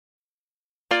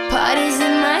party's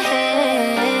in my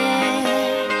head,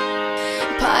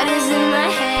 party's in my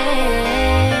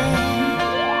head.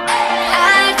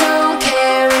 I don't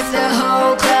care if the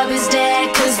whole club is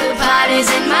dead, cause the party's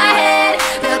in my head,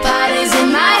 the party's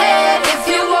in my head. If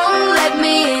you won't let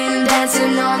me in,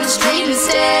 dancing on the street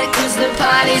instead, cause the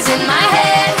party's in my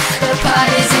head, the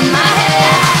party's in my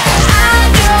head. I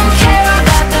don't care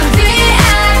about the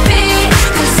VIP,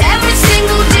 cause every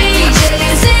single DJ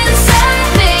is inside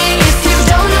me. If you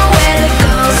don't know where to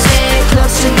go, stay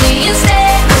close to me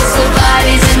instead, cause the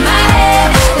party's in my head,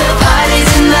 the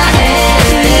party's in my head.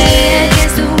 Me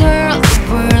against the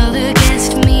world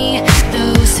against me.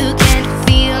 Those who can't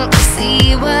feel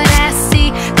see what I see.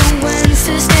 The ones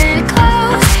who stand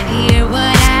close hear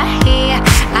what I hear.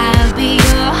 I'll be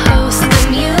your host, the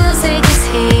music is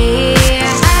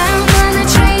here. I'm on a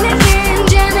train again,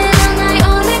 jamming on my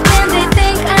own again. They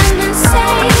think I'm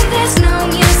insane, there's no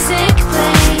music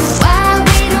playing. Why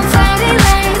we don't find it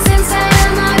lines inside,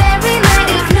 I'm out every night.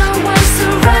 If no one's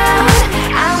around,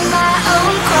 I'm my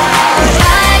own crowd.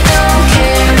 I don't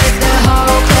care if the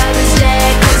whole club is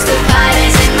dead, cause the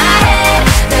party's in my head,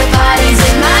 the party's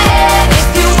in my head. If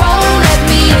you won't let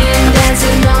me in,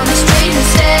 dancing on the street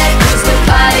instead, cause the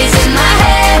party's in my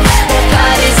head, the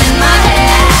party's in my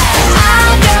head. I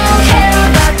don't care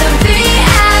about the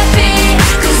VIP,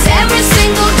 cause every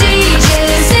single DJ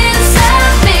is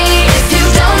inside me. If you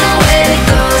don't know where to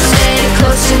go, stay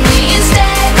close to me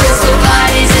instead, cause the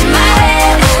party's in my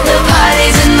head, the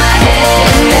party's in my head.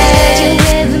 Imagine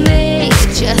with me,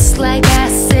 just like I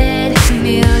said,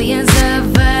 millions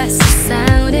of us,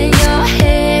 sound in your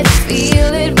head.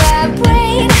 Feel it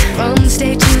vibrate from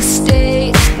state to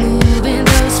state, moving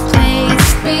those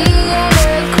plates, be an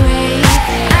earthquake.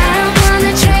 I'm on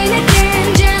a train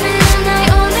again, jamming on my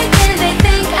own again. They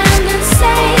think I'm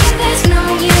insane, there's no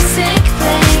music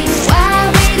playing. Why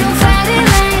we don't find it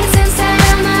lines inside,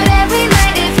 I'm out every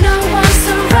night. If no one's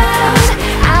around,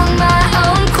 I'm my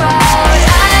own crowd.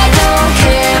 I don't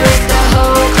care if the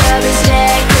whole club is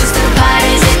dead, cause the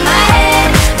party's in my head,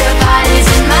 the party's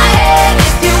in my head.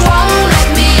 If you won't let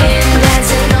me in,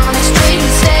 dancing on the street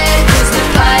instead, cause the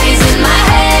party's in my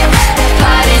head, the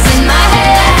party's in my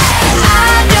head.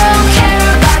 I don't care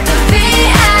about the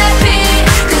VIP,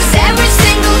 cause every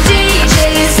single DJ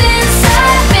is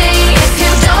inside me. If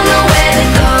you don't know where to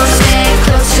go, stay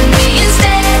close to me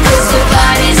instead, cause the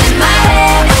party's in my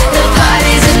head, the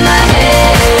party's in my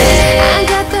head. I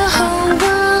got the whole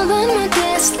world on my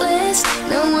guest list.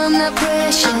 No, I'm not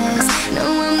precious, no,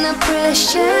 I'm not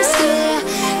precious, yeah.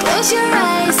 Close your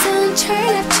eyes and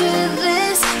turn up to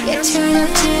this, yeah, turn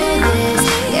up to this,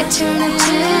 yeah, turn up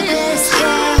to this.